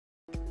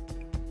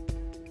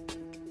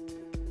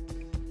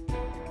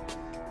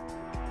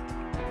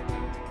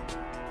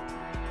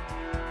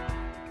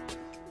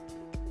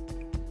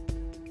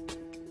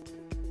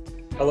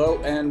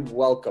Hello and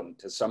welcome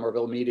to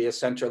Somerville Media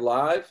Center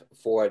Live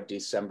for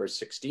December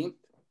 16th,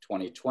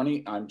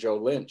 2020. I'm Joe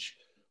Lynch.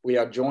 We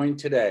are joined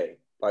today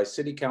by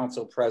City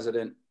Council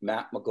President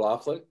Matt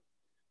McLaughlin,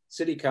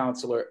 City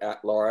Councilor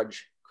at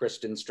Large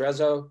Kristen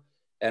Strezo,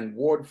 and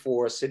Ward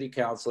 4 City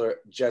Councilor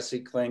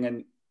Jesse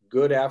Clingan.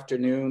 Good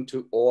afternoon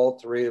to all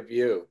three of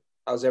you.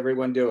 How's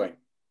everyone doing?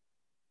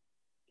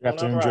 Good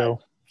afternoon, Joe.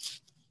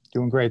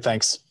 Doing great,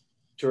 thanks.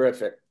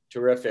 Terrific.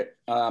 Terrific.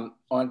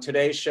 On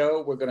today's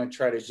show, we're going to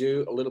try to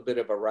do a little bit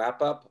of a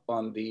wrap up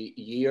on the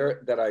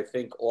year that I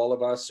think all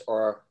of us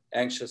are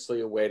anxiously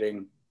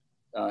awaiting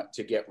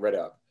to get rid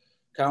of.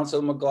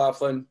 Councilor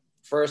McLaughlin,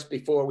 first,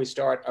 before we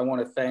start, I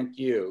want to thank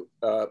you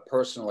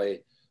personally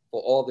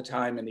for all the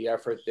time and the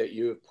effort that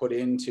you have put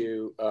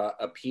into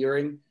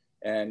appearing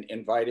and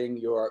inviting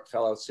your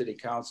fellow city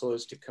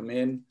councilors to come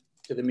in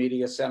to the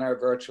media center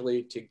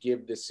virtually to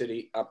give the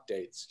city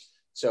updates.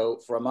 So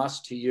from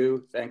us to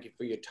you, thank you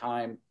for your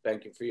time.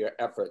 Thank you for your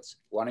efforts.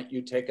 Why don't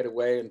you take it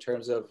away in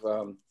terms of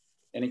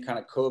any kind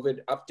of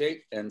COVID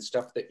update and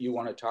stuff that you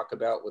want to talk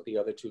about with the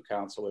other two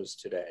councilors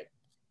today.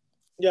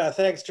 Yeah,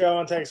 thanks, Joe,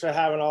 and thanks for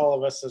having all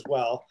of us as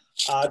well.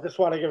 I just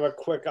want to give a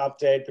quick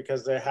update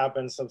because there have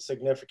been some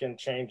significant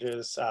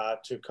changes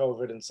to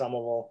COVID in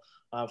Somerville.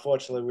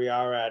 Unfortunately, we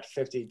are at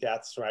 50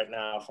 deaths right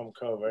now from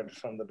COVID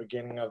from the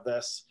beginning of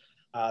this.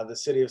 The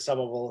city of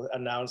Somerville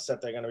announced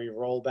that they're going to be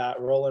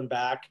rolling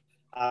back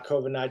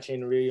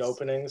COVID-19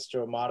 reopenings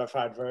to a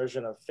modified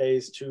version of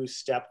phase 2,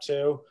 step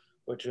 2,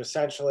 which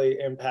essentially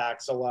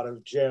impacts a lot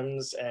of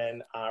gyms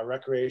and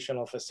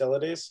recreational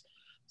facilities.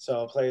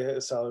 So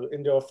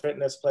indoor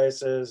fitness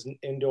places,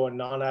 indoor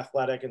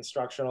non-athletic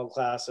instructional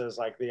classes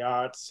like the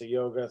arts, the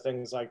yoga,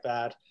 things like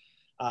that,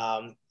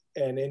 and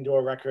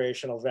indoor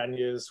recreational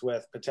venues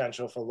with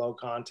potential for low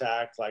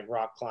contact like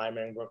rock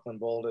climbing, Brooklyn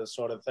boulders,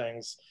 sort of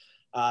things.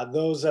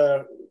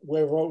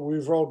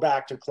 We've rolled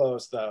back to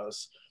close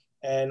those.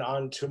 And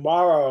on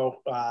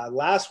tomorrow,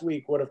 last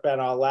week would have been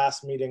our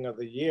last meeting of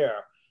the year,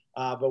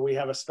 but we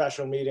have a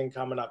special meeting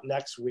coming up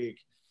next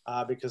week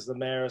because the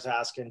mayor is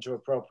asking to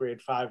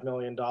appropriate $5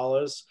 million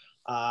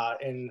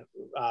in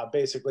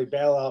basically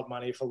bailout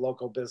money for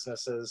local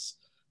businesses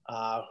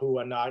who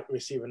are not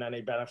receiving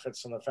any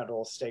benefits from the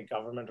federal state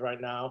government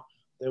right now.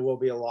 There will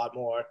be a lot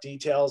more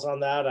details on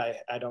that.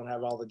 I don't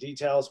have all the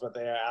details, but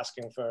they are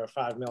asking for a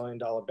 $5 million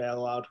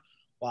bailout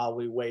while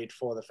we wait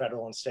for the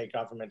federal and state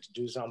government to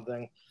do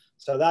something.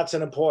 So that's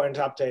an important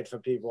update for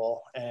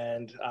people.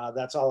 And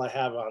that's all I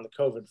have on the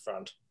COVID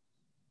front.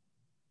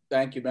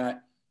 Thank you,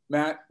 Matt.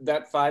 Matt,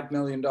 that $5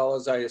 million,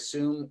 I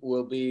assume,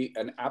 will be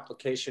an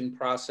application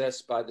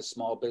process by the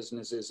small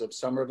businesses of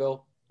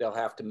Somerville. They'll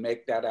have to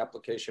make that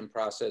application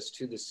process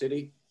to the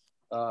city.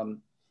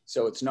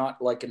 So it's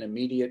not like an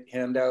immediate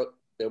handout.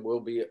 There will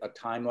be a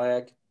time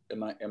lag.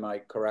 Am I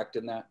correct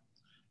in that?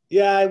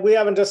 Yeah, we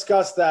haven't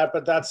discussed that,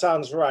 but that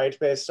sounds right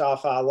based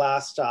off our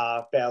last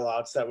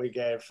bailouts that we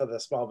gave for the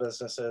small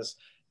businesses.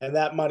 And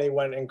that money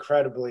went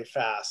incredibly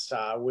fast.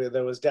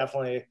 There was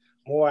definitely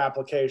more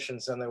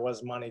applications than there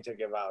was money to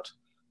give out.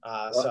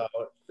 So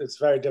it's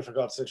a very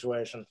difficult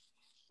situation.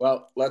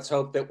 Well, let's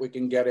hope that we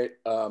can get it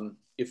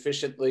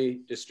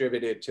efficiently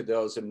distributed to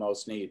those in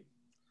most need.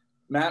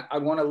 Matt, I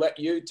want to let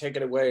you take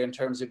it away in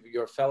terms of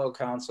your fellow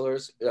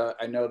councilors.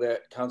 I know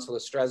that Councilor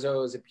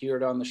Strezo has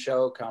appeared on the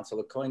show.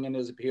 Councilor Clingan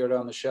has appeared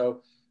on the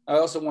show. I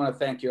also want to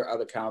thank your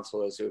other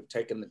councilors who have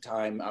taken the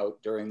time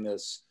out during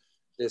this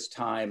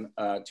time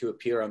to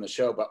appear on the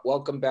show. But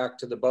welcome back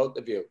to the both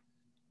of you.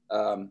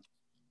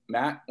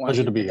 Matt, why don't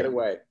you take it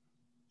away?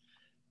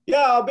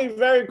 Yeah, I'll be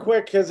very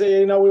quick because,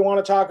 we want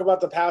to talk about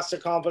the past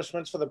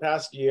accomplishments for the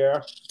past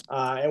year.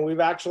 And we've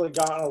actually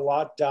gotten a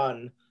lot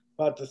done.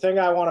 But the thing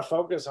I want to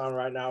focus on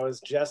right now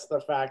is just the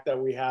fact that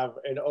we have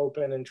an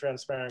open and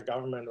transparent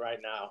government right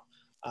now,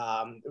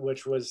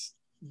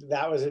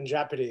 that was in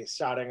jeopardy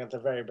starting at the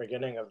very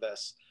beginning of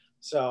this.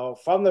 So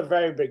from the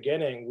very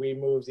beginning, we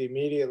moved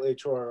immediately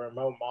to a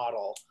remote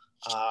model,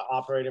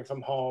 operating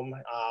from home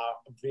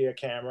via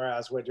camera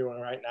as we're doing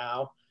right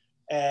now.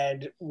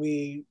 And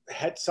we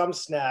had some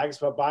snags,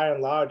 but by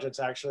and large, it's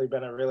actually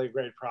been a really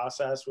great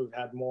process. We've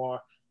had more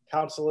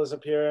councilors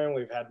appearing.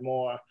 We've had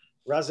more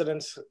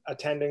residents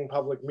attending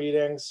public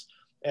meetings.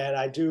 And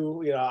I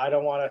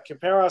don't want to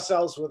compare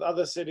ourselves with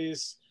other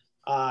cities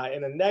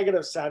in a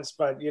negative sense,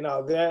 but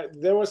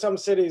there were some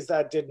cities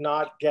that did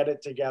not get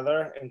it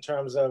together in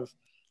terms of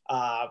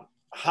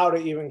how to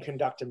even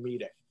conduct a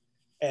meeting.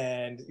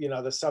 And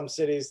there's some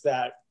cities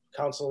that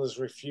councilors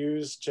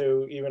refused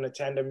to even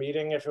attend a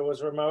meeting if it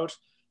was remote.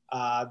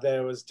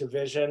 There was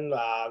division.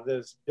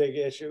 There's big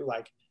issue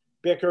like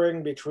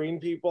bickering between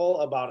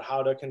people about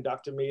how to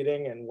conduct a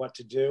meeting and what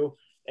to do.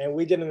 And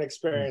we didn't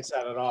experience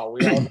that at all.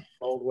 We all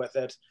rolled with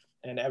it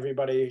and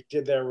everybody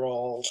did their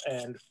role.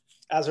 And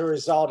as a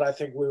result, I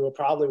think we were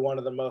probably one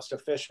of the most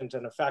efficient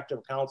and effective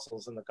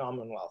councils in the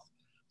Commonwealth.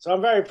 So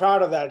I'm very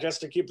proud of that,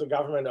 just to keep the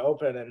government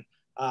open. And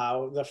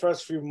the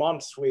first few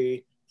months,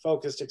 we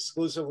focused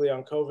exclusively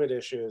on COVID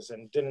issues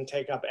and didn't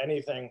take up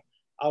anything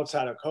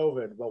outside of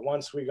COVID. But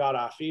once we got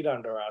our feet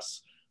under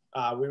us,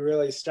 we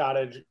really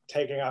started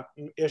taking up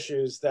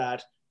issues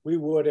that we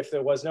would if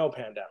there was no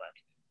pandemic,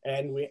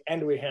 and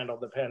we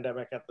handled the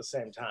pandemic at the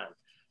same time.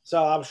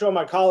 So I'm sure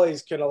my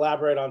colleagues can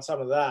elaborate on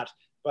some of that,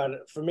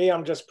 but for me,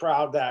 I'm just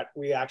proud that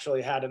we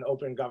actually had an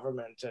open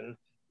government and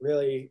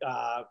really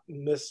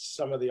missed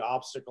some of the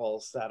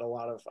obstacles that a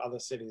lot of other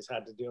cities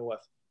had to deal with.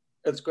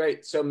 That's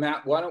great. So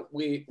Matt, why don't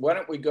we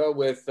go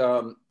with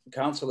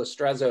Councilor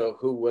Strezo,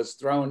 who was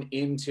thrown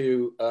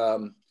into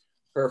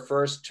her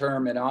first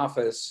term in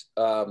office,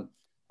 a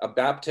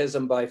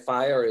baptism by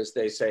fire, as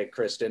they say,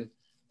 Kristen.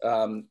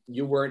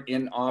 You weren't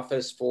in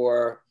office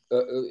for,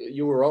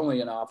 you were only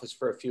in office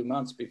for a few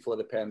months before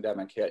the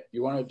pandemic hit.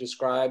 You want to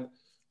describe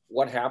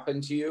what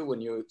happened to you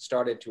when you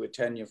started to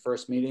attend your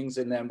first meetings,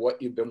 and then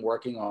what you've been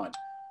working on?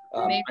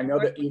 I know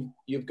that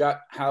you've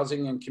got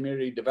housing and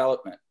community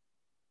development.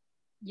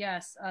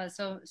 Yes,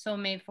 so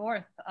May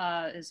 4th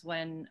is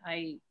when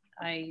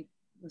I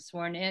was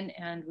sworn in,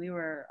 and we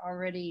were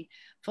already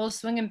full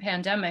swing in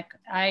pandemic.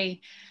 I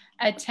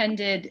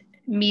attended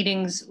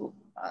meetings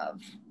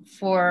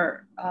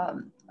for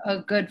a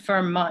good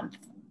firm month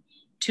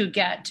to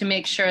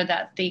make sure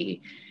that the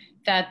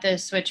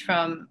switch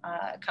from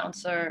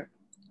Councilor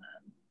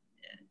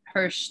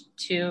Hirsch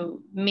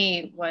to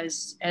me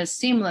was as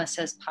seamless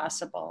as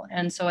possible.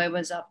 And so I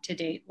was up to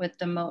date with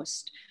the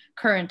most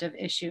current of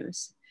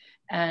issues.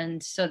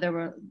 And so there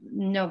were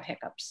no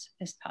hiccups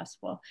as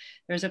possible.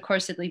 There's, of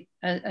course,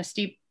 a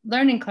steep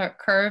learning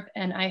curve,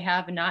 and I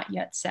have not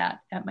yet sat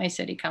at my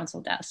city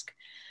council desk,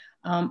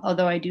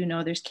 although I do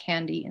know there's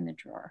candy in the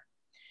drawer.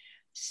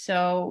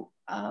 So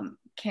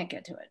can't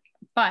get to it,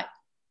 but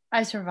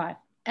I survive.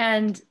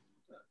 And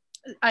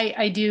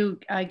I do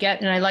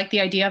get, and I like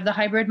the idea of the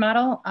hybrid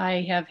model.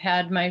 I have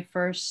had my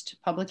first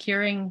public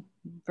hearing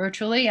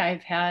virtually.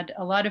 I've had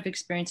a lot of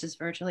experiences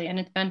virtually, and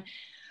it's been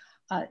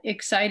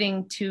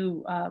exciting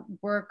to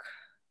work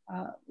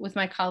with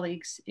my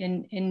colleagues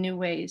in new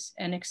ways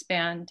and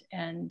expand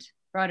and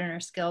broaden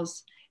our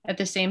skills. At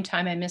the same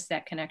time, I miss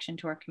that connection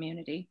to our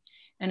community,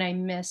 and I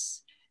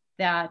miss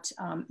that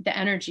the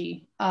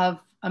energy of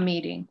a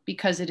meeting,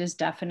 because it is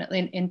definitely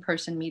an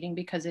in-person meeting,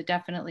 because it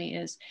definitely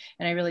is.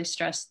 And I really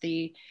stress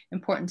the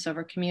importance of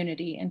our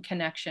community and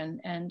connection.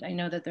 And I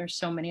know that there's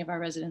so many of our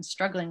residents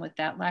struggling with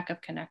that lack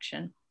of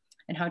connection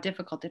and how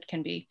difficult it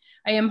can be.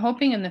 I am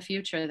hoping in the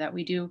future that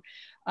we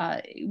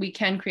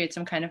can create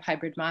some kind of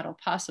hybrid model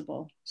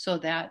possible, so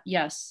that,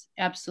 yes,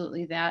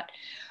 absolutely, that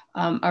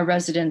our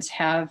residents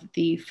have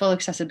the full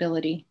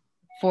accessibility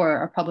for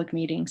our public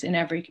meetings in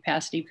every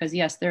capacity, because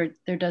yes, there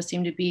does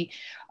seem to be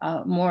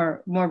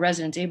more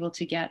residents able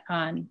to get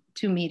on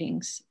to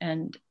meetings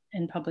and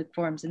in public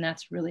forums, and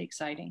that's really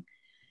exciting.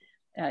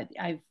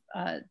 I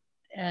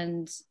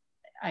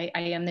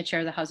am the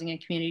chair of the Housing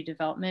and Community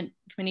Development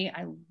Committee.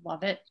 I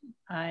love it.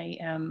 I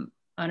am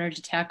honored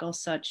to tackle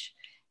such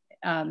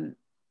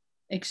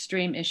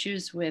extreme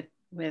issues with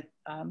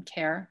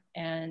care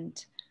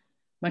and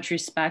much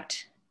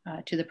respect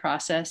to the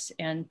process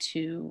and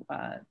to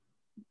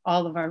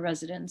all of our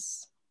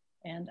residents.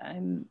 And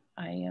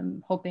I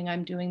am hoping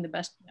I'm doing the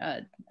best.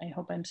 I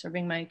hope I'm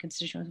serving my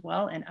constituents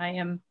well, and I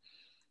am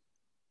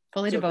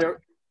fully devoted.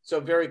 So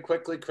very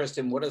quickly,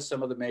 Kristen, what are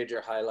some of the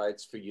major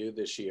highlights for you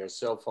this year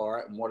so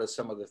far? And what are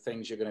some of the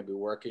things you're going to be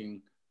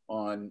working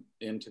on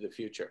into the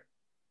future?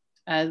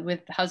 With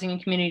housing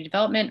and community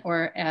development,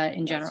 or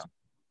in general?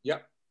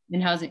 Yep.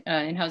 In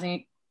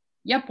housing.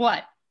 Yep,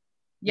 what?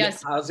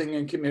 Yes. Yep, housing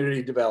and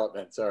community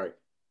development, sorry.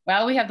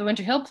 Well, we have the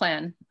Winter Hill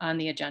Plan on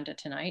the agenda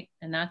tonight,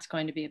 and that's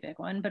going to be a big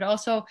one. But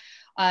also,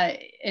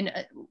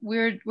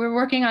 we're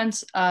working on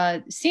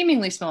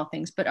seemingly small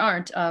things, but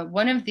aren't.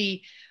 One of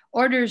the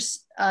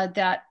orders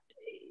that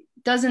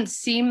doesn't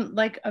seem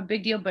like a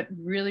big deal, but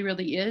really,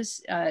 really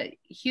is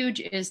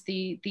huge, is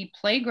the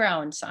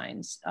playground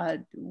signs,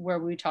 where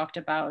we talked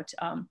about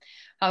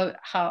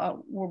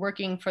how we're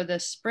working for the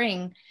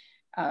spring,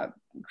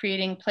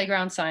 creating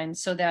playground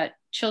signs so that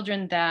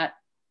children that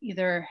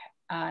either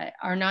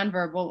are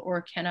nonverbal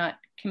or cannot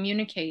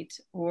communicate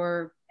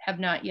or have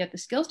not yet the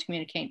skills to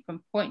communicate can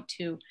point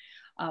to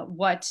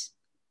what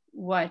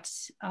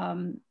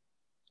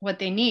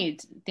they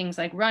need, things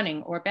like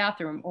running or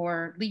bathroom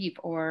or leave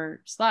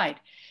or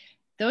slide.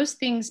 Those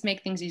things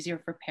make things easier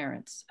for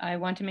parents. I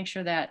want to make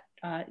sure that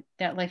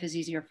that life is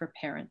easier for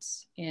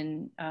parents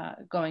in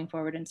going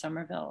forward in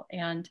Somerville.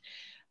 And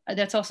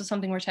that's also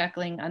something we're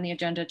tackling on the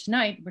agenda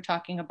tonight. We're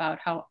talking about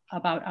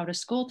about out of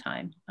school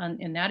time,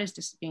 and that is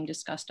just being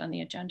discussed on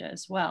the agenda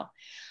as well.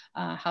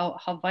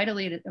 How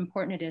vitally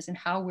important it is, and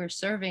how we're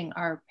serving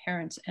our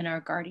parents and our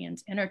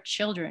guardians and our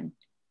children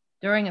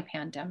during a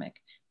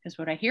pandemic. Because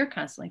what I hear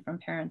constantly from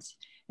parents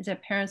is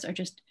that parents are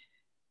just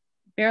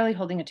barely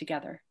holding it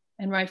together,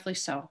 and rightfully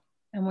so.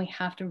 And we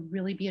have to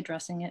really be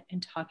addressing it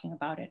and talking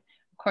about it.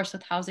 Of course,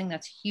 with housing,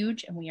 that's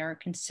huge, and we are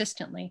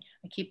consistently,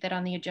 I keep that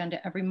on the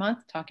agenda every month,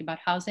 talking about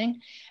housing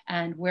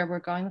and where we're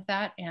going with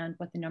that and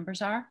what the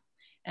numbers are.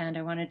 And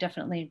I want to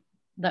definitely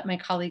let my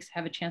colleagues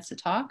have a chance to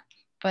talk,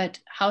 but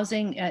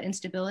housing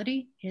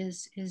instability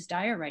is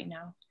dire right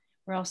now.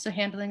 we're also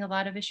handling a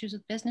lot of issues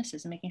with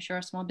businesses and making sure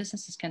our small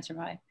businesses can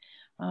survive.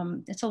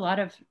 It's a lot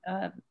of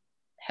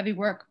heavy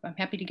work. I'm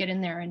happy to get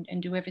in there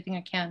and do everything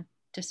I can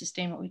to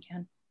sustain what we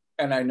can.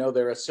 And I know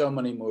there are so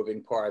many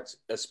moving parts,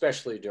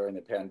 especially during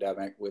the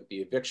pandemic with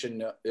the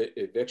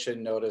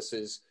eviction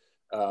notices.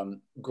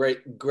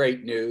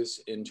 Great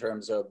news in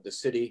terms of the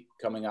city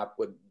coming up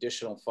with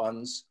additional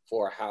funds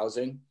for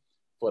housing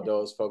for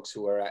those folks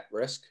who are at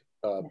risk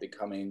of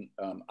becoming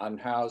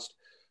unhoused.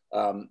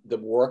 The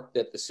work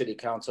that the city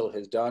council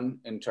has done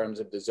in terms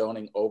of the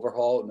zoning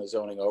overhaul and the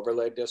zoning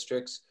overlay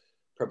districts,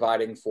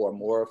 providing for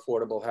more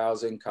affordable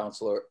housing.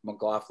 Councilor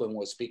McLaughlin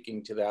was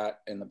speaking to that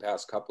in the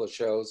past couple of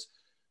shows.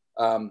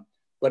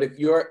 But if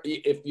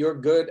you're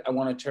good, I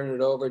want to turn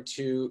it over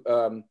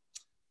to,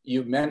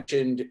 you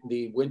mentioned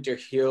the Winter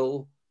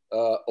Hill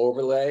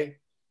overlay.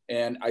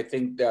 And I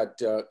think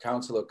that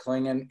Councilor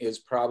Clingan is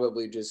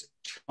probably just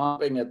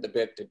chomping at the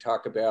bit to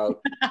talk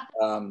about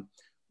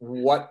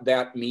what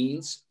that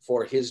means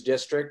for his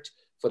district.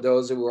 For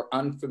those who are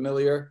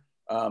unfamiliar,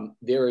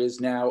 there is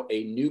now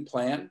a new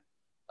plan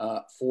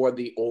for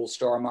the Old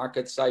Star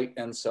Market site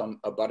and some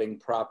abutting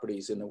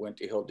properties in the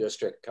Winter Hill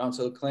district.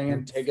 Councilor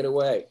Clingan, take it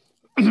away.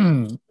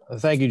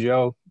 Thank you,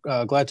 Joe.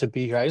 Glad to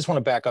be here. I just want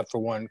to back up for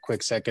one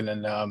quick second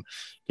and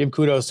give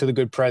kudos to the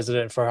good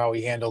president for how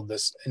he handled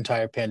this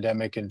entire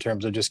pandemic in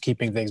terms of just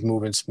keeping things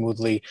moving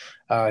smoothly.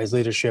 His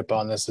leadership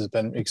on this has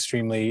been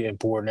extremely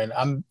important. And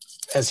I'm,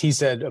 as he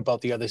said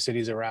about the other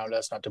cities around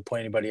us, not to point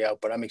anybody out,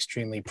 but I'm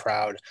extremely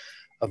proud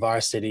of our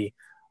city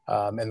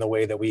and the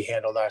way that we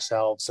handled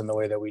ourselves and the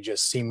way that we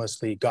just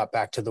seamlessly got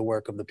back to the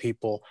work of the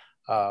people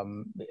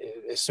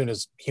as soon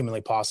as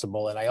humanly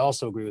possible. And I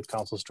also agree with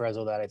Councilor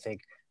Strezo that I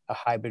think a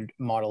hybrid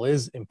model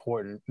is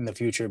important in the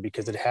future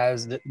because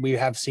we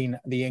have seen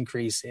the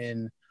increase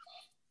in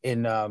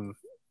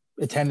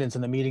attendance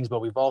in the meetings, but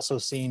we've also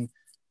seen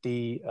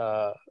we've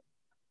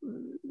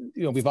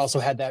also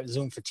had that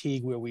Zoom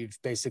fatigue where we've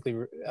basically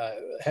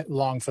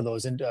longed for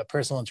those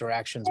personal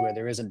interactions where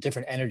there is a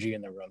different energy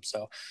in the room.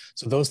 So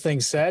those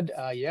things said,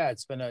 yeah,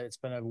 it's been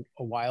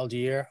a wild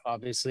year,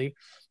 obviously.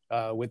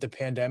 With the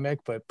pandemic,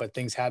 but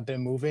things have been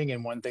moving,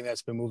 and one thing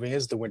that's been moving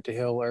is the Winter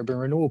Hill Urban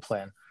Renewal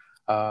Plan.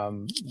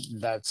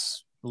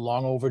 That's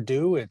long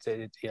overdue.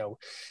 It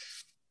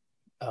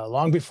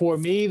long before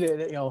me,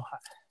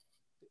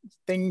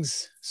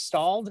 things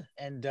stalled,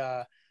 and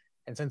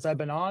since I've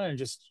been on and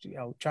just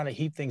trying to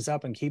heat things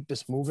up and keep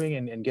this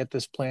moving and get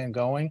this plan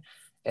going,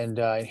 and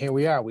here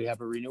we are. We have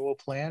a renewal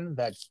plan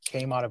that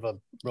came out of a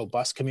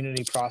robust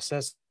community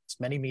process,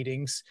 many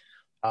meetings.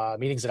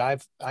 Meetings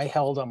that I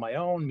held on my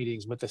own,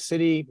 meetings with the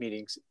city,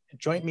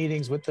 joint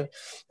meetings with the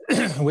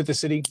with the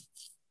city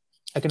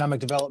economic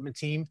development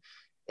team,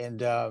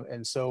 and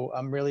so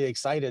I'm really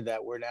excited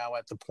that we're now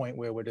at the point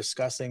where we're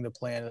discussing the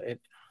plan.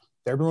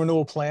 The urban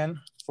renewal plan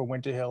for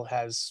Winter Hill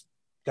has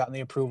gotten the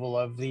approval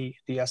of the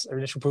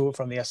initial approval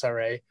from the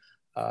SRA,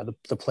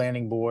 the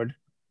planning board,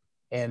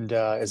 and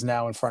is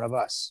now in front of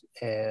us.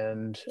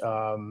 And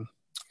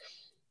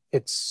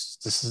this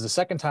is the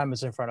second time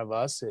it's in front of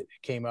us. It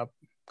came up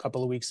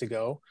couple of weeks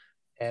ago,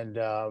 and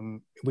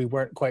we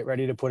weren't quite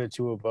ready to put it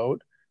to a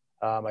vote.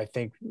 I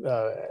think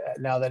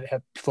now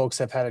that folks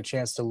have had a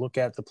chance to look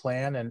at the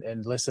plan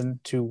and listen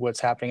to what's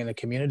happening in the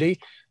community,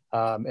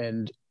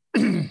 and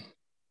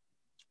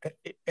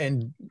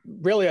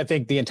really, I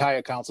think the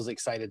entire council is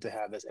excited to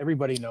have this.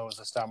 Everybody knows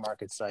the Star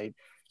Market site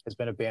has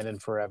been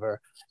abandoned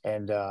forever,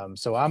 and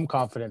so I'm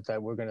confident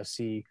that we're going to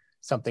see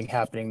something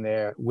happening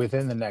there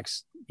within the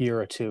next year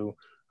or two.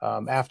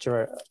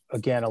 After,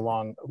 again, a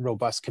long,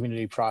 robust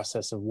community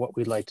process of what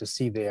we'd like to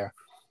see there,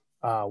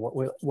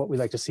 what we'd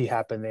like to see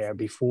happen there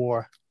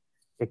before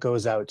it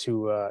goes out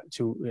to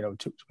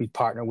be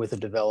partnered with a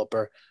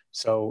developer.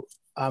 So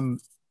I'm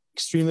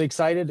extremely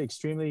excited,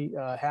 extremely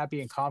happy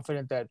and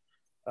confident that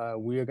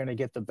we are going to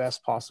get the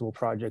best possible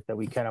project that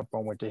we can up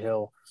on Winter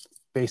Hill,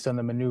 based on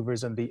the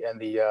maneuvers and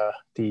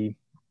the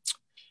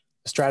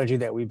strategy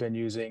that we've been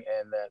using,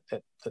 and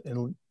that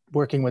in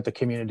working with the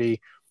community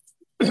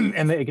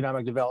and the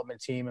economic development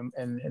team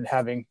and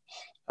having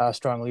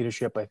strong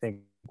leadership. I think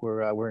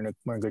we're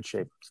in good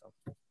shape.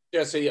 So.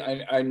 Jesse,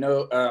 I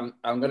know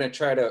I'm going to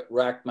try to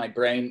rack my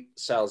brain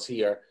cells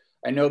here.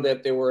 I know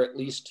that there were at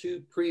least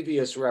 2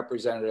 previous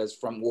representatives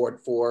from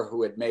Ward 4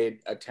 who had made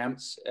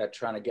attempts at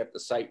trying to get the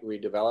site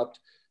redeveloped.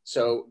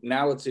 So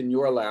now it's in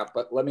your lap,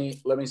 but let me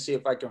see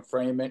if I can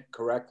frame it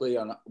correctly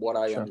on what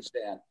I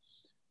understand.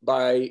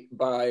 By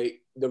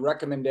the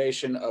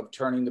recommendation of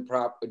turning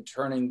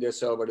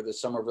this over to the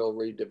Somerville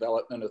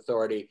Redevelopment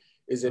Authority,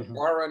 is it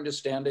our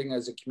understanding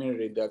as a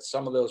community that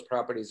some of those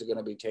properties are going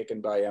to be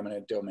taken by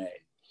eminent domain?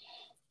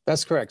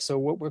 That's correct. So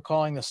what we're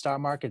calling the Star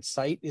Market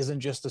site isn't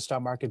just the Star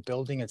Market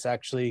building. It's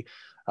actually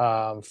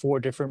 3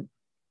 different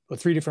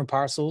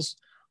parcels.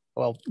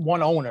 Well,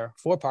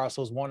 4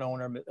 parcels, 1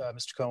 owner,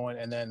 Mr. Cohen,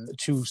 and then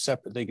 2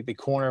 separate, the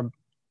corner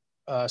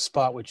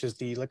spot, which is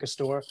the liquor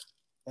store,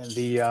 and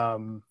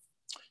the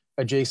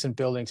adjacent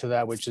building to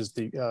that, which is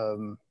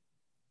the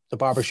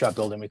barbershop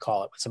building, we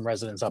call it, with some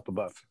residents up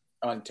above.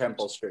 On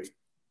Temple Street.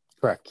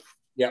 Correct.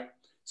 Yeah.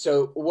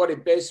 So what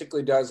it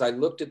basically does, I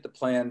looked at the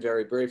plan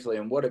very briefly,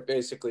 and what it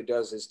basically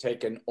does is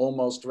take an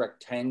almost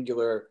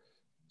rectangular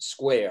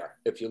square.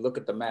 If you look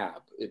at the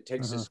map, it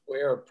takes a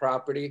square of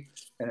property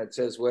and it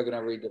says, we're going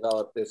to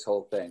redevelop this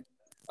whole thing.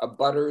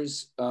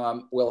 Abutters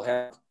will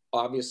have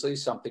obviously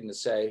something to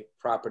say.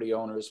 Property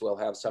owners will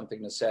have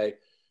something to say.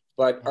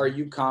 But are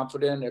you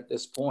confident at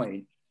this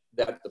point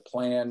that the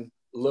plan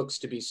looks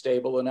to be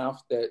stable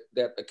enough that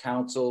the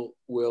council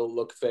will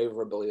look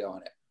favorably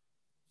on it?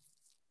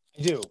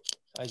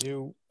 I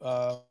do.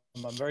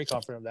 I'm very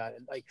confident of that.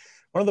 And like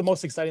one of the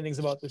most exciting things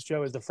about this,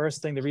 Joe, is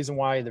the reason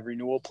why the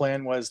renewal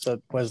plan was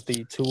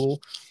the tool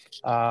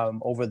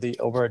over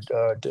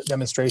a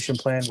demonstration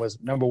plan was,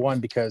 number one,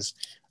 because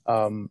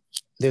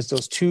there's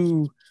those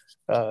two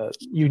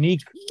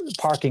unique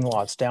parking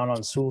lots down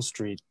on Sewell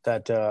Street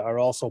that are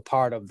also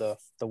part of the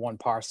one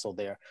parcel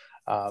there.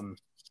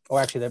 Or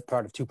actually, they're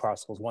part of two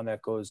parcels, one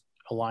that goes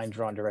a line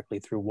drawn directly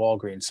through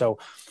Walgreens.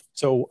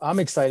 So I'm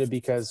excited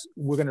because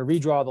we're going to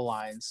redraw the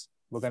lines.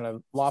 We're going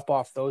to lop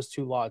off those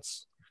two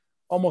lots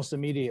almost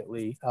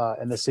immediately,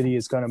 and the city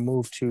is going to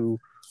move to,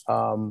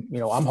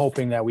 I'm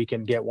hoping that we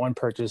can get one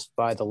purchased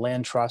by the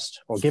land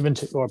trust or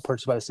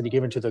purchased by the city,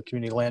 given to the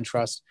community land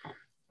trust,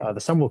 the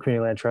Somerville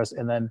Community Land Trust,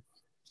 and then,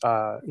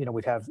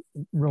 we'd have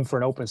room for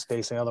an open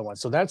space and the other one.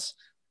 So that's,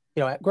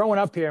 growing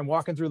up here and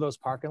walking through those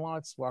parking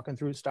lots, walking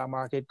through Star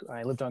Market,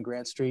 I lived on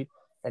Grant Street,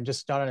 and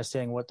just not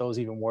understanding what those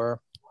even were.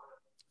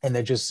 And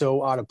they're just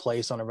so out of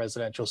place on a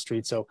residential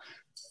street. So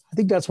I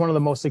think that's one of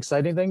the most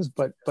exciting things.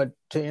 But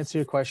to answer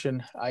your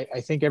question, I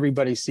think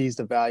everybody sees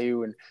the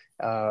value and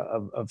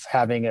of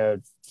having a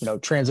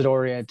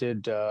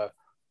transit-oriented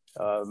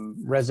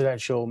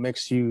residential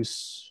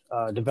mixed-use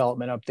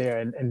development up there.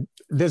 And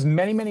there's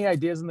many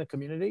ideas in the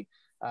community,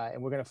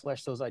 and we're going to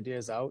flesh those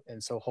ideas out.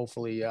 And so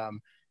hopefully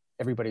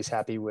everybody's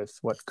happy with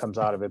what comes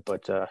out of it.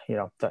 But I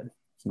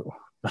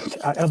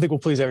don't think we'll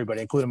please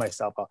everybody, including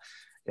myself.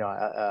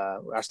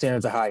 Our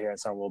standards are high here in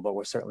Somerville, but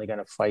we're certainly going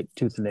to fight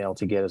tooth and nail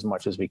to get as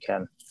much as we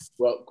can.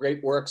 Well,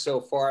 great work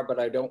so far, but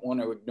I don't want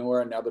to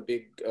ignore another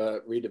big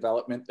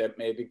redevelopment that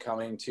may be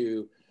coming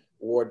to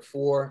Ward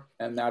 4,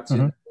 and that's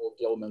in the old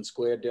Gilman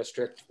Square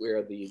district,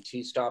 where the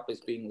T-stop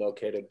is being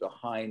located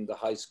behind the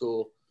high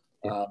school.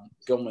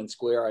 Gilman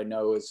Square, I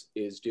know,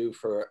 is due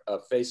for a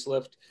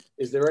facelift.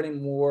 Is there any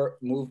more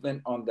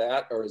movement on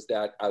that, or is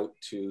that out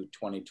to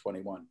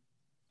 2021?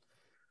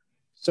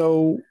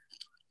 So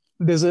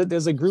there's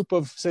a group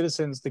of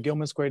citizens, the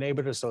Gilman Square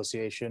Neighborhood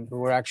Association,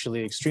 who are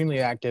actually extremely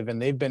active, and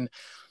they've been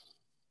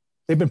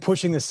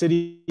pushing the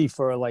city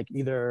for like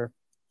either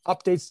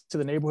updates to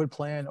the neighborhood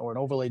plan or an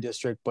overlay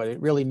district, but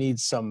it really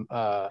needs some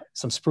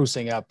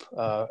sprucing up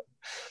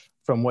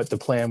from what the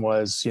plan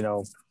was,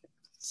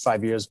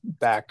 5 years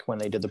back when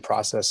they did the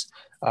process.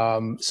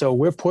 So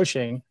we're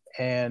pushing,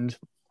 and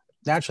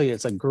naturally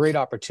it's a great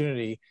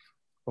opportunity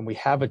when we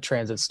have a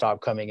transit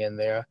stop coming in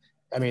there.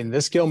 I mean,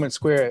 this Gilman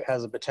Square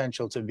has a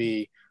potential to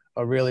be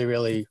a really,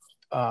 really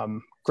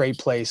great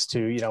place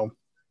to,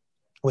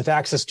 with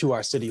access to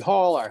our city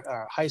hall,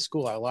 our high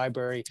school, our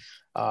library.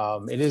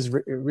 It is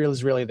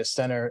really the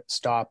center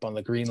stop on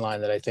the Green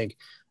Line that I think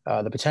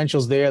the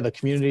potential's there. The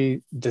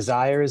community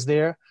desire is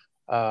there.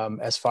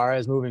 As far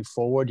as moving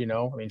forward,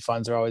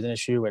 funds are always an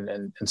issue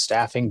and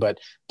staffing, but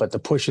the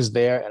push is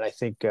there. And I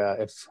think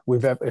if we're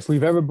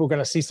going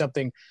to see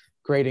something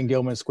great in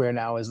Gilman Square,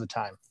 now is the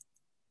time.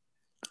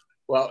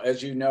 Well,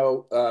 as you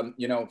know,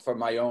 from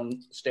my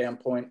own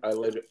standpoint, I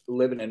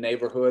live in a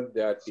neighborhood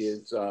that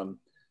is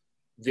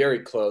very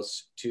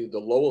close to the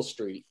Lowell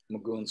Street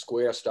Magoon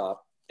Square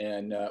stop,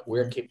 and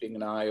we're keeping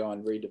an eye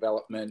on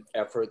redevelopment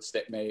efforts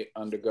that may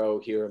undergo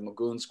here in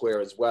Magoon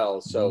Square as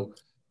well. So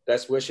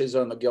best wishes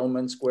on the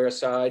Gilman Square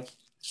side.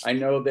 I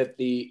know that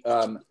the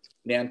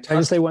Nantucket. Can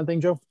I just say one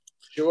thing, Joe?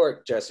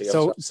 Sure, Jesse.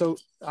 No,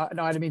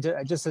 I didn't mean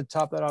to, just to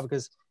top that off,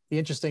 because the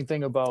interesting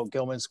thing about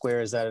Gilman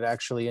Square is that it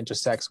actually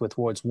intersects with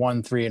wards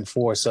 1, 3, and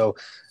 4. So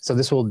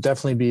this will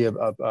definitely be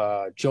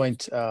a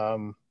joint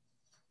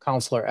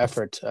councilor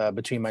effort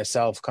between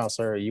myself,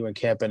 Councilor Ewan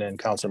Campen, and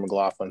Councilor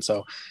McLaughlin.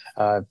 So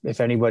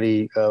if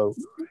anybody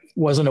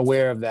wasn't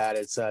aware of that,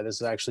 this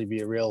will actually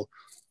be a real,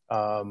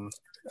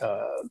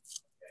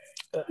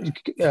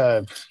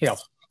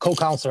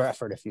 co-councilor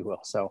effort, if you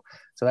will. So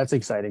that's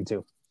exciting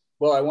too.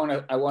 Well, I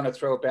want to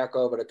throw it back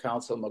over to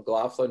Councilor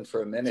McLaughlin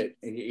for a minute.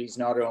 He's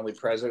not only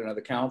president of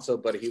the council,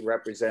 but he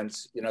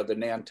represents, the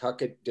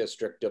Nantucket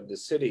district of the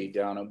city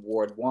down in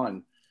Ward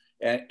 1.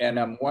 And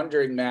I'm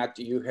wondering, Matt,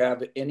 do you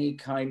have any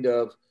kind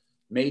of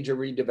major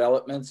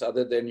redevelopments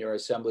other than your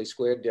Assembly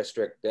Square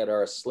district that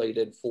are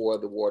slated for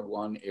the Ward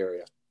 1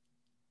 area?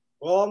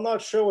 Well, I'm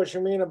not sure what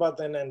you mean about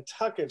the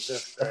Nantucket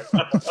district.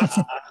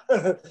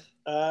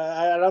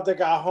 I don't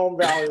think our home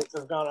values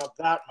have gone up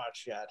that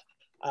much yet.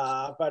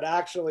 But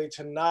actually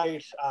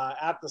tonight,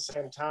 at the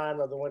same time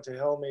of the Winter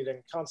Hill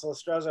meeting, Councilor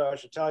Strezo, I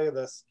should tell you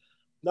this,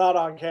 not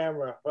on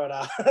camera,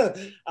 but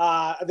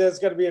there's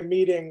going to be a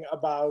meeting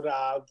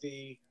about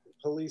the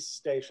police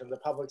station, the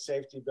public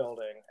safety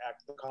building at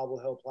the Cobble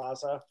Hill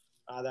Plaza.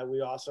 that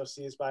we also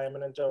seized by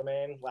eminent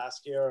domain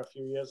last year or a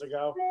few years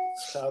ago.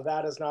 So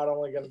that is not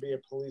only going to be a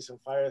police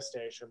and fire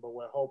station, but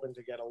we're hoping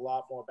to get a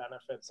lot more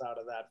benefits out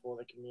of that for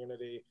the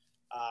community.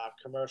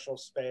 Commercial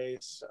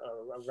space,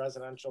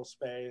 residential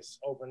space,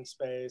 open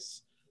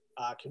space,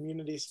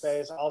 community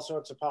space, all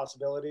sorts of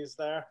possibilities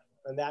there.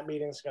 And that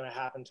meeting is going to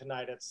happen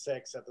tonight at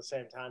 6 at the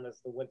same time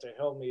as the Winter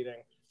Hill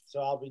meeting. So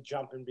I'll be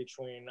jumping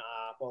between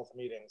both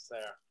meetings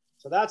there.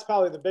 So that's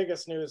probably the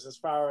biggest news as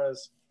far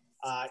as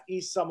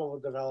East Somerville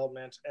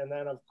development. And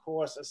then of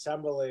course,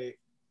 Assembly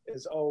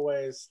is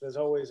always, there's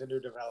always a new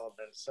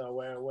development. So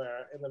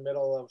we're in the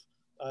middle of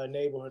a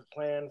neighborhood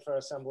plan for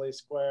Assembly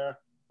Square,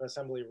 for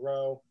Assembly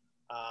Row.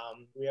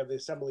 We have the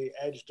Assembly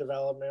Edge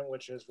development,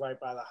 which is right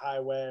by the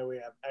highway. We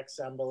have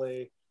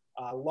Assembly,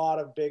 a lot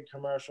of big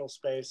commercial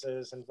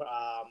spaces and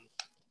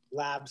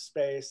lab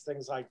space,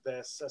 things like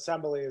this.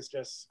 Assembly is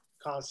just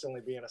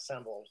constantly being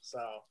assembled. So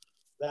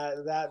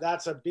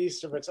that's a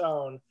beast of its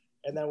own.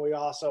 And then we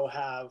also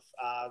have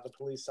the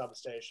police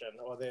substation,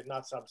 or the,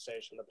 not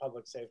substation, the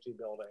public safety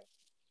building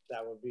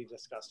that will be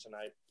discussed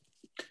tonight.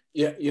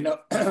 Yeah, you know,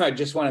 I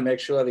just want to make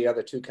sure the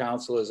other two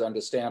councilors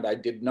understand, I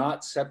did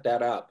not set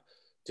that up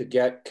to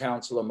get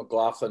Councilor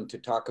McLaughlin to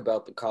talk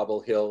about the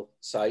Cobble Hill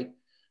site.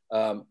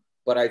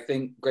 But I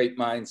think great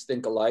minds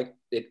think alike.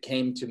 It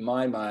came to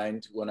my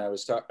mind when I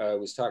was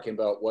talking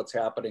about what's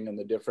happening in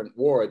the different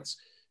wards,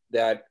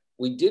 that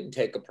we did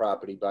take a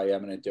property by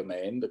eminent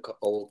domain, the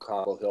old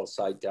Cobble Hill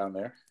site down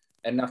there,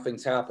 and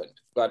nothing's happened.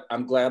 But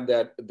I'm glad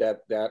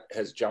that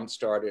has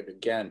jump-started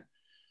again.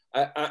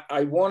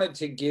 I wanted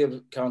to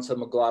give Councilor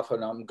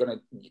McLaughlin, I'm going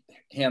to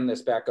hand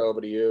this back over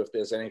to you if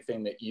there's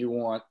anything that you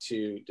want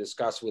to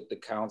discuss with the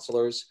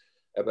councilors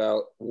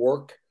about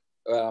work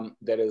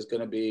that is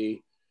going to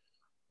be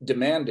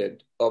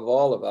demanded of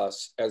all of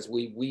us as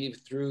we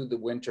weave through the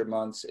winter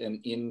months and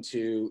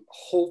into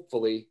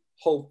hopefully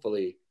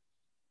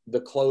the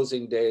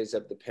closing days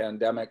of the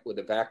pandemic with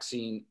a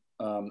vaccine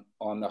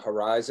on the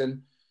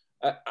horizon.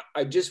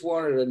 I just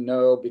wanted to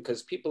know,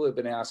 because people have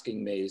been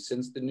asking me,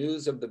 since the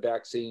news of the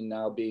vaccine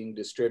now being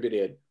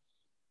distributed,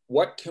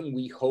 what can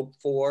we hope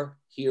for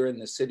here in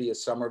the city of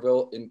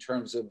Somerville in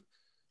terms of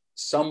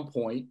some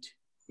point,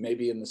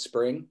 maybe in the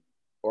spring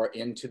or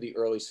into the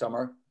early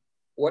summer?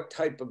 What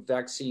type of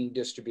vaccine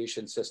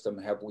distribution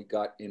system have we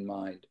got in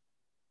mind?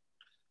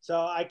 So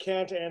I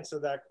can't answer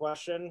that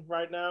question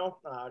right now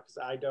because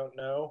I don't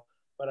know,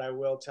 but I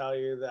will tell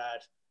you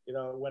that, you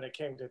know, when it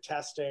came to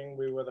testing,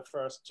 we were the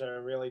first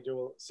to really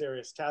do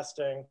serious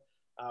testing.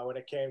 When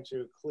it came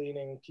to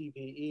cleaning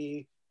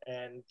PPE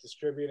and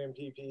distributing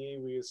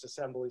PPE, we used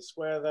Assembly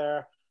Square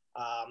there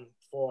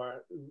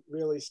for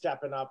really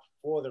stepping up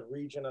for the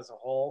region as a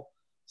whole.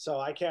 So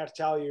I can't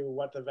tell you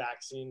what the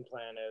vaccine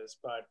plan is,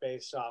 but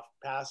based off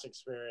past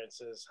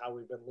experiences, how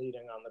we've been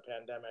leading on the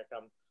pandemic,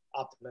 I'm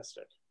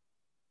optimistic.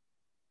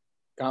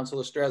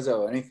 Councilor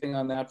Strezo, anything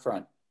on that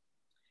front?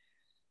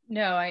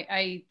 No,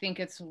 I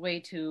think it's way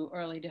too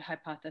early to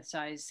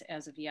hypothesize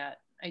as of yet.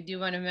 I do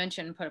want to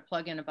mention, put a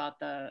plug in about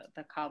the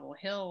Cobble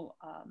Hill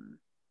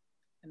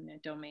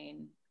eminent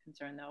domain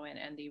concern though,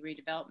 and the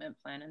redevelopment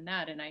plan and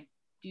that. And I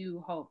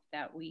do hope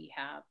that we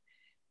have,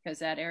 because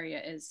that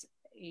area is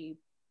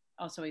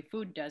also a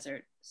food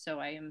desert. So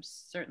I am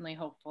certainly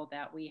hopeful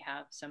that we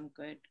have some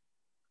good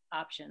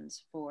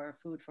options for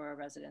food for our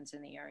residents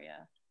in the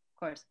area. Of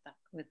course,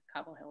 with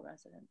Cobble Hill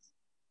residents.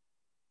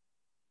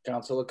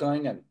 Councilor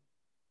Clingan.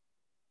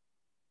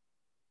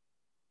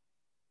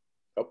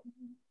 Oh,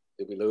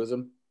 did we lose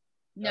him?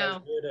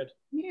 No.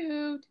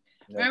 Mute.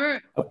 No.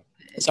 Remember.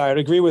 Sorry, I would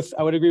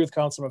agree with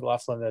Councilor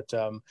McLaughlin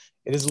that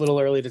it is a little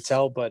early to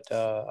tell, but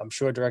I'm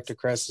sure Director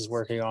Kress is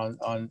working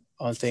on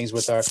things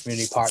with our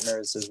community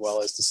partners as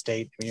well as the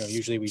state. You know,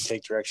 usually we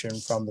take direction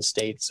from the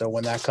state, so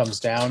when that comes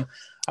down,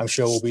 I'm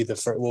sure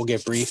we'll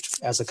get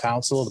briefed as a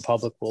council. The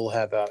public will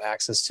have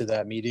access to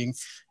that meeting,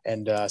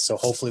 and so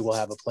hopefully we'll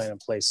have a plan in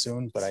place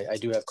soon. But I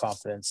do have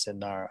confidence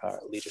in our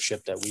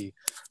leadership that we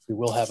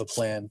will have a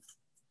plan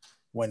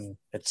when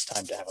it's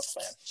time to have a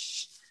plan.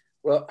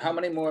 Well, how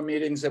many more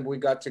meetings have we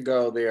got to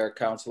go there,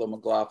 Councilor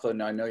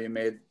McLaughlin? I know you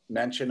made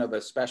mention of a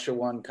special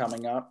one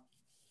coming up.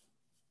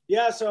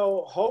 Yeah,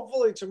 so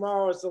hopefully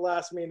tomorrow is the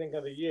last meeting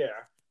of the year.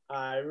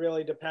 It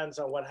really depends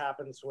on what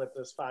happens with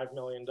this $5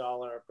 million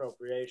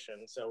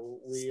appropriation.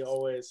 So we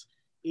always,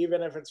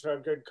 even if it's for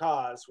a good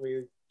cause,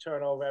 we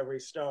turn over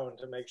every stone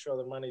to make sure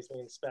the money's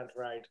being spent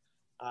right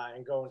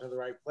and going to the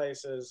right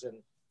places,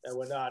 and that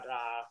we're not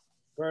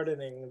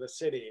burdening the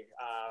city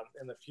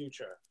in the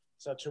future.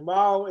 So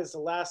tomorrow is the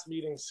last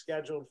meeting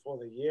scheduled for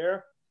the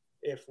year.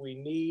 If we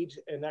need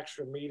an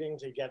extra meeting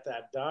to get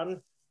that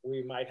done,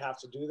 we might have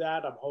to do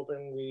that. I'm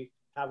hoping we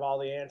have all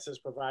the answers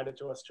provided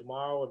to us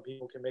tomorrow and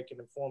people can make an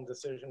informed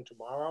decision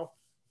tomorrow.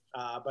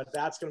 But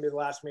that's going to be the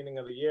last meeting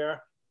of the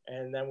year.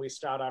 And then we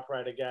start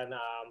upright again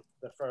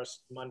the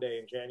first Monday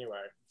in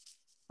January.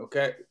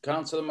 Okay,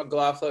 Councilor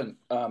McLaughlin,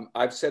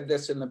 I've said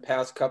this in the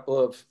past couple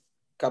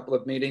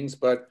of meetings,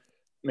 but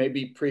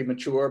maybe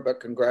premature, but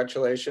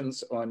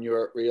congratulations on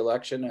your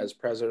re-election as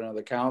president of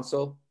the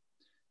council.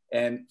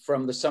 And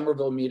from the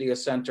Somerville Media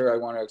Center, I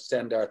want to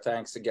extend our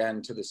thanks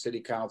again to the City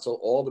Council,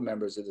 all the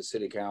members of the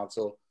City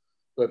Council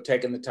who have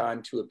taken the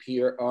time to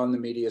appear on the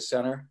Media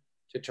Center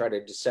to try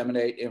to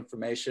disseminate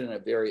information in a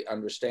very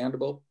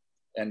understandable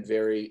and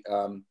very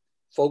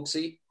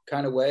folksy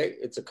kind of way.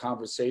 It's a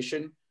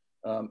conversation.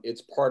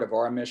 It's part of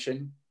our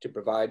mission to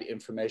provide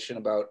information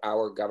about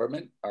our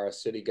government, our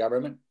city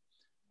government.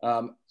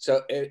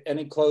 So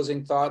any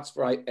closing thoughts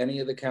for any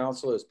of the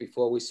councilors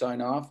before we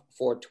sign off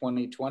for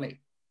 2020?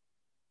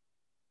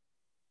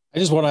 I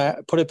just want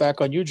to put it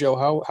back on you, Joe.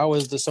 How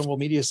is the Somerville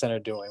Media Center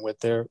doing with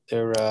their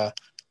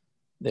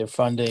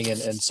funding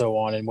and so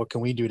on, and what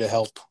can we do to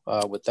help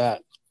with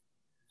that?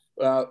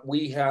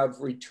 We have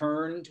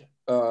returned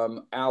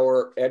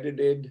our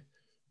edited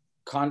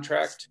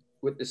contract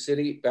with the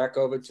city back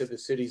over to the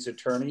city's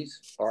attorneys.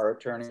 Our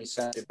attorney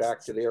sent it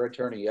back to their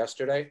attorney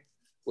yesterday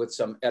with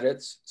some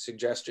edits,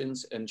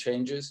 suggestions, and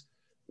changes.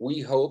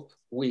 We,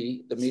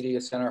 the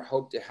Media Center,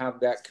 hope to have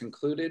that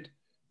concluded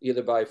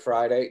either by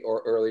Friday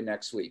or early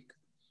next week.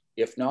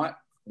 If not,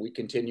 we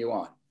continue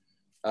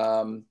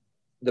on.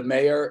 The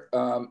mayor,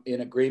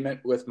 in agreement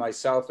with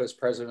myself as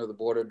president of the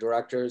board of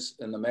directors,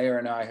 and the mayor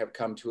and I have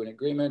come to an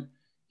agreement.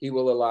 He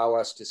will allow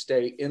us to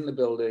stay in the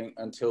building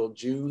until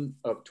June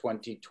of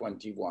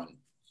 2021.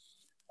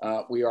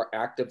 We are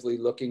actively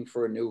looking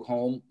for a new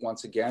home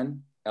once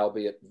again,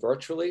 albeit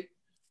virtually,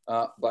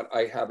 but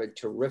I have a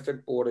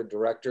terrific board of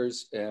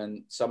directors,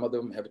 and some of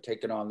them have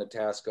taken on the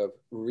task of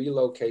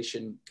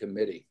relocation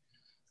committee.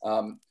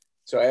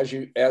 So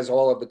as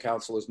all of the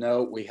councilors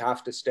know, we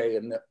have to stay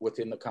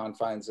within the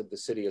confines of the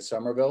city of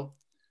Somerville.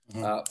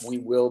 Mm-hmm. We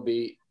will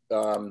be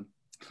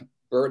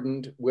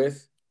burdened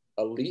with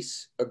a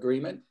lease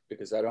agreement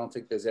because I don't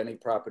think there's any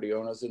property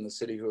owners in the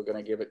city who are going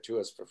to give it to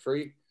us for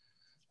free.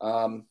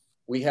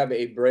 We have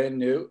a brand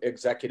new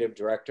executive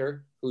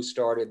director who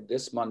started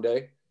this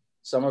Monday.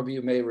 Some of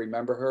you may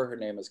remember her. Her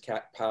name is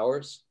Kat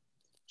Powers.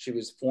 She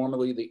was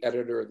formerly the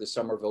editor of the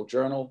Somerville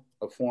Journal,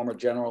 a former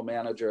general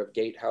manager of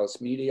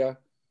Gatehouse Media,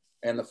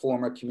 and the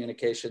former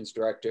communications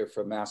director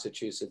for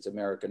Massachusetts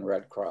American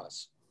Red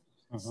Cross.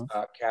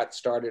 Kat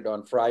started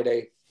on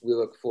Friday. We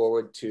look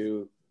forward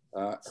to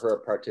her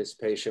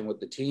participation with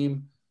the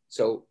team.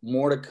 So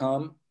more to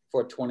come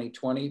for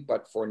 2020,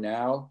 but for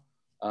now,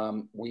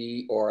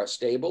 we are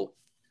stable.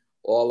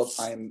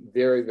 I'm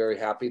very, very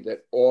happy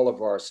that all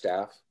of our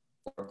staff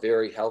are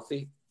very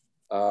healthy.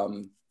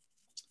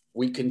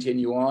 We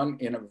continue on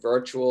in a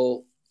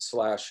virtual /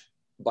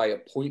 by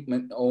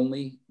appointment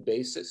only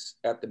basis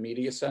at the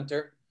Media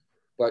Center,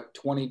 but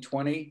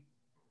 2020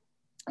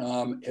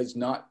 has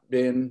not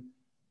been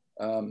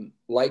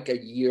like a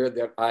year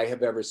that I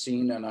have ever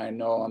seen, and I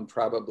know I'm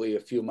probably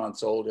a few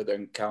months older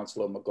than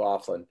Councilor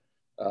McLaughlin,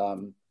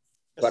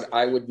 but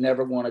I would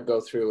never want to go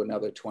through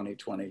another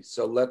 2020.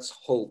 So let's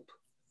hope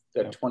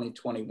that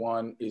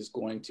 2021 is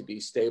going to be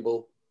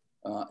stable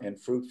and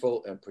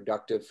fruitful and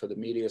productive for the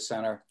Media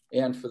Center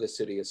and for the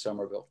city of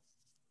Somerville.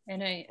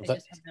 And I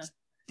just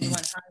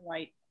want to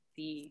highlight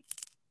the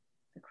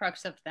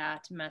crux of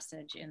that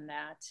message in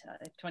that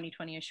if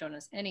 2020 has shown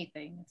us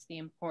anything, it's the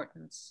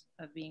importance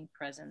of being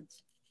present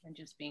and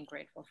just being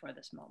grateful for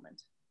this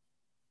moment.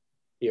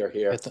 Here,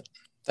 here.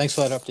 Thanks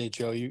for that update,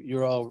 Joe.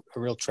 You're all a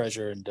real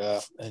treasure,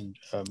 and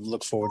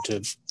look forward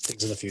to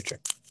things in the future.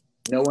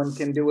 No one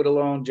can do it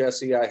alone,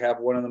 Jesse. I have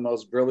one of the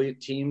most brilliant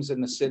teams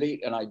in the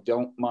city, and I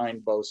don't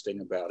mind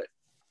boasting about it.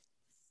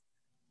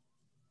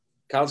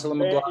 Councilor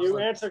McLaughlin. You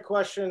answer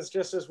questions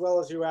just as well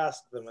as you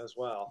ask them as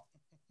well.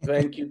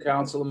 Thank you,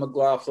 Councilor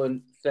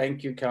McLaughlin.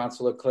 Thank you,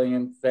 Councilor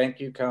Clingan. Thank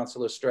you,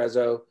 Councilor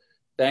Strezo.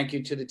 Thank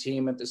you to the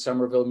team at the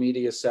Somerville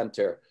Media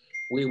Center.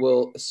 We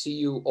will see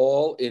you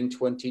all in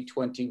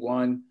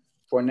 2021.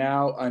 For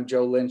now, I'm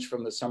Joe Lynch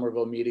from the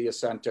Somerville Media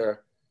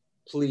Center.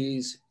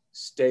 Please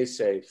stay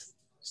safe,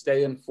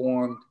 stay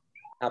informed.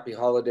 Happy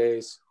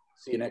holidays.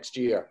 See you next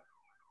year.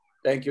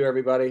 Thank you,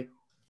 everybody.